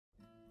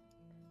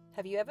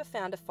Have you ever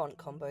found a font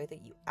combo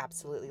that you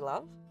absolutely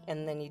love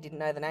and then you didn't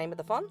know the name of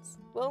the fonts?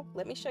 Well,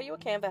 let me show you a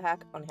Canva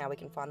hack on how we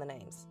can find the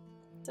names.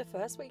 So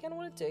first what you're going to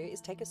want to do is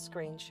take a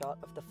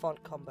screenshot of the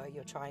font combo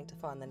you're trying to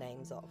find the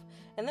names of,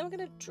 and then we're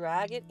going to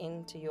drag it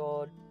into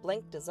your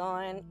blank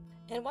design.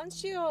 And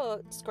once your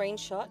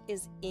screenshot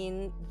is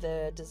in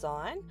the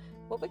design,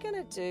 what we're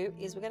going to do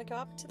is we're going to go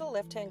up to the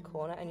left hand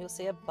corner and you'll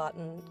see a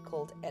button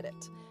called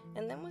Edit,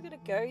 and then we're going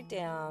to go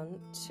down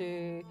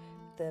to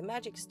the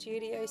Magic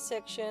Studio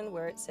section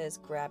where it says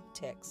Grab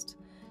Text.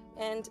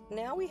 And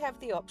now we have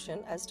the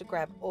option as to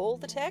grab all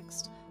the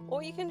text,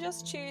 or you can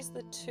just choose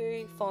the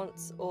 2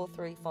 fonts or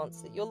 3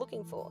 fonts that you're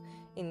looking for.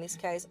 In this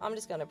case, I'm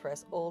just going to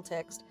press all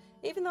text,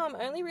 even though I'm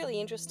only really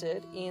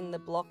interested in the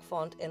block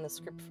font and the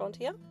script font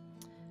here.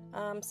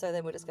 So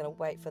then we're just going to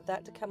wait for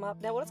that to come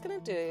up. Now what it's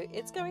going to do,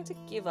 it's going to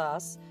give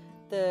us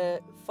the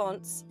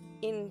fonts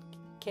in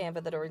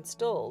Canva that are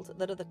installed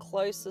that are the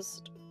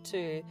closest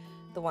to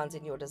the ones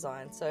in your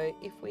design. So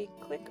if we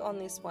click on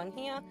this one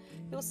here,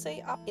 you'll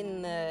see up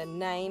in the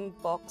name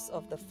box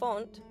of the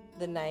font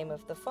the name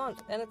of the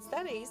font, and it's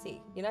that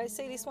easy. You know,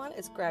 see this one?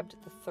 It's grabbed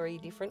the 3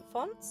 different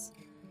fonts.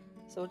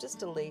 So we'll just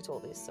delete all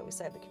this so we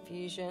save the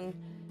confusion.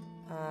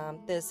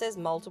 There says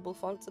multiple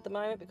fonts at the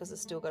moment because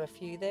it's still got a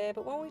few there,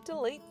 but when we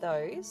delete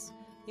those,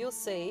 you'll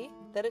see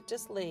that it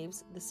just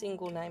leaves the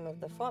single name of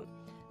the font.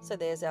 So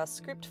there's our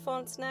script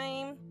font's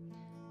name,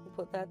 we'll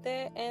put that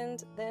there,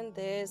 and then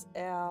there's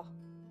our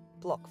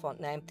block font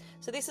name.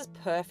 So this is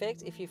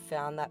perfect if you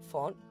found that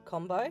font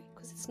combo,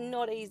 because it's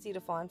not easy to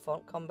find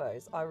font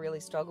combos. I really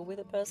struggle with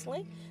it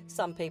personally.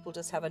 Some people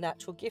just have a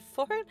natural gift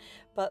for it,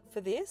 but for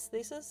this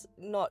is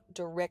not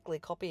directly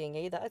copying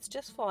either. It's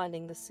just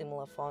finding the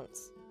similar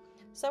fonts.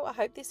 So I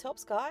hope this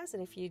helps, guys,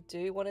 and if you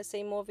do want to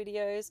see more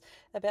videos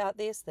about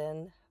this,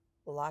 then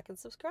like and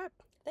subscribe.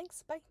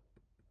 Thanks, bye.